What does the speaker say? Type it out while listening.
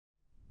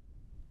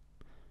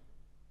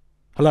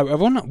Hello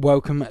everyone,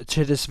 welcome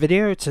to this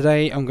video.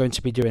 Today I'm going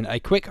to be doing a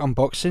quick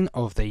unboxing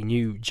of the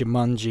new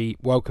Jumanji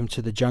Welcome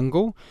to the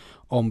Jungle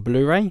on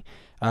Blu-ray.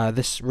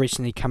 This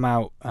recently came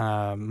out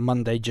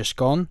Monday just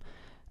gone,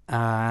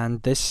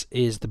 and this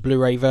is the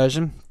Blu-ray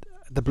version.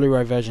 The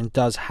Blu-ray version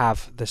does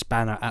have this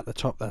banner at the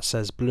top that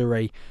says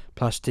Blu-ray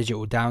plus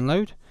digital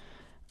download.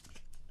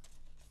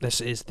 This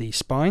is the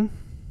spine.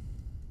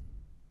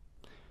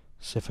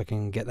 See if I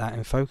can get that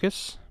in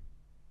focus.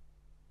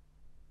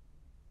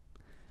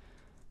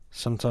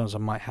 Sometimes I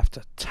might have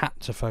to tap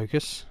to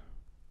focus.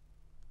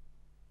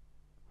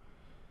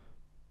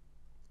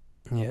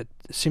 Yeah, it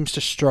seems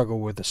to struggle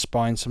with the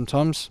spine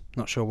sometimes.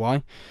 Not sure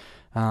why.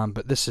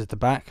 But this is the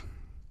back.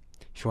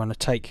 If you want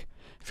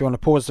to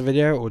pause the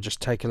video or just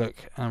take a look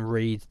and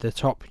read the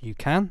top, you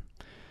can.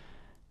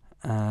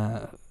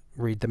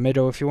 Read the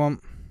middle if you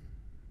want.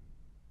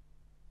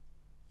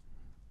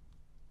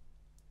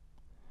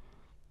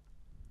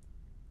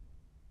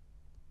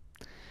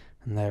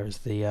 And there is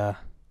the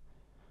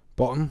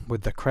bottom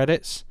with the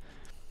credits.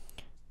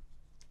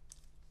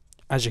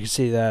 As you can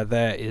see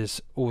there is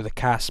all the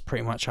cast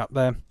pretty much up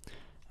there.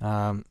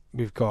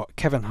 We've got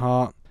Kevin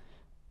Hart,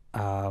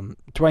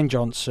 Dwayne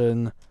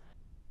Johnson,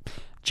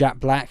 Jack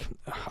Black.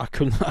 I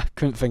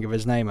couldn't think of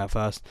his name at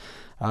first,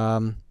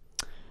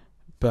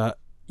 but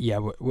yeah,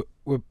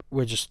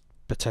 we're just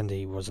pretending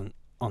he wasn't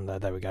on there.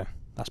 There we go.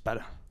 That's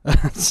better.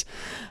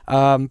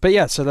 But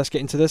yeah, so let's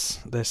get into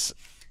this.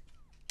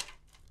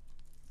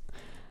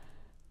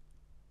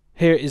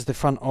 Here is the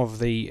front of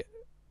the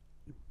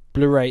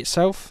Blu-ray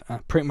itself,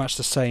 pretty much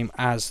the same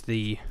as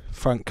the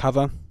front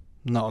cover,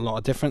 not a lot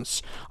of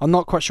difference. I'm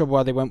not quite sure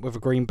why they went with a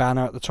green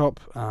banner at the top.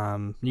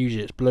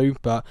 Usually it's blue,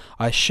 but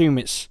I assume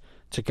it's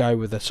to go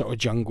with a sort of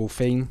jungle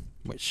theme,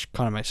 which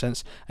kind of makes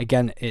sense.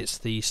 Again, it's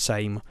the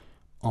same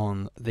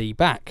on the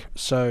back.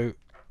 So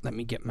let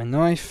me get my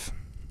knife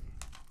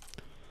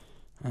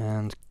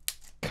and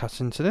cut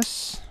into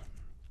this.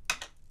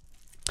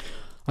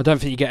 I don't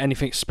think you get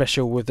anything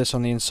special with this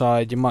on the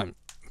inside. You might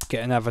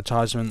get an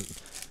advertisement,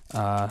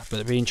 but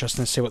it'd be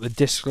interesting to see what the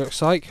disc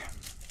looks like.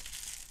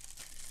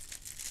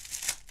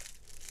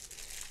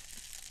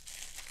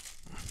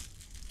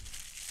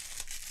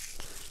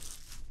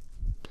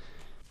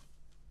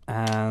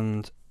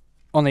 And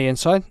on the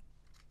inside,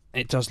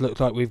 it does look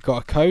like we've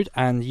got a code,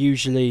 and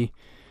usually,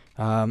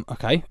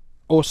 okay.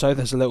 Also,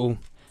 there's a little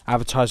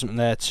advertisement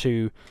there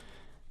to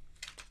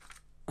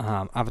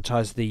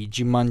advertise the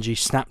Jumanji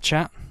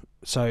Snapchat.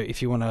 So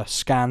if you want to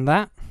scan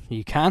that,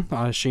 you can.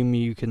 I assume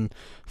you can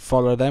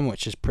follow them,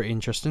 which is pretty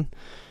interesting.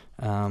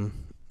 Yeah,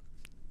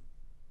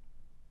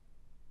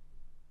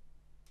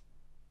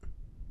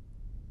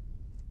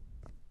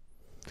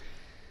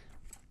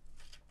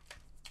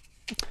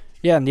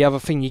 and the other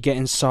thing you get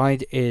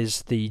inside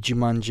is the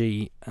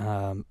Jumanji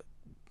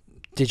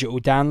digital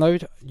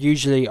download.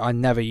 Usually I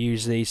never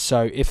use these,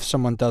 so if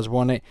someone does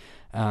want it,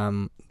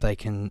 they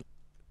can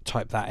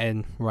type that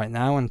in right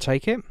now and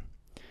take it.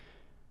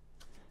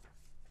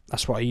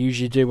 That's what I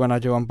usually do when I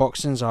do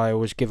unboxings. I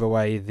always give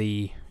away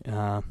the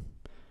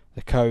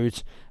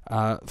codes.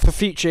 For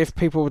future, if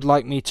people would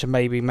like me to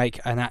maybe make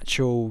an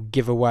actual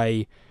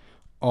giveaway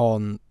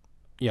on,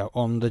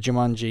 on the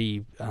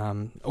Jumanji,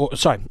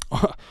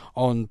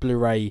 on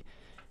Blu-ray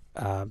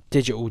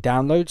digital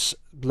downloads,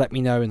 let me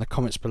know in the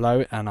comments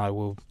below, and I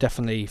will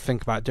definitely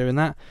think about doing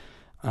that.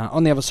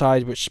 On the other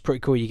side, which is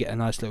pretty cool, you get a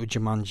nice little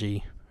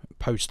Jumanji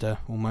poster,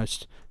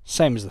 almost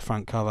same as the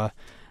front cover.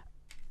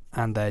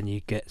 And then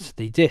you get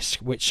the disc,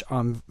 which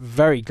I'm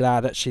very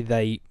glad actually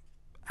they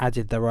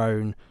added their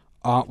own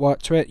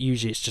artwork to it.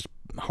 Usually it's just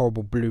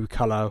horrible blue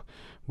colour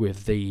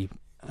with the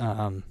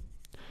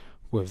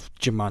with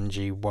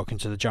Jumanji Welcome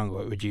to the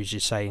Jungle. It would usually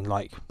say in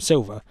like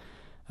silver,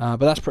 but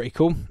that's pretty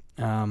cool.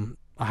 I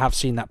have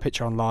seen that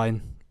picture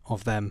online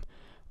of them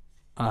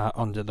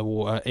under the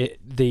water.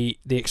 The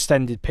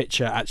extended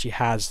picture actually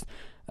has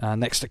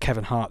next to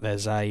Kevin Hart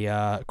there's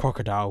a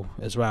crocodile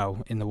as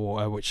well in the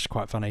water, which is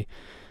quite funny.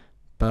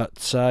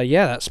 But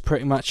yeah, that's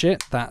pretty much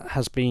it. That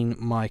has been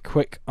my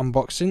quick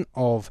unboxing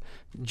of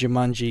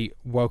Jumanji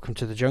Welcome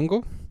to the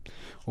Jungle,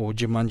 or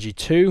Jumanji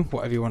 2,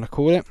 whatever you want to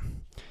call it.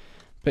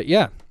 But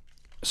yeah,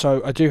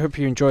 so I do hope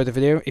you enjoyed the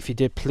video. If you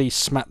did, please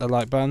smack the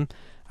like button.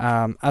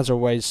 As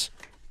always,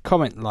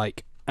 comment,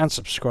 like, and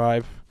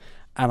subscribe.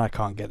 And I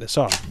can't get this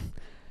on.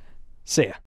 See ya.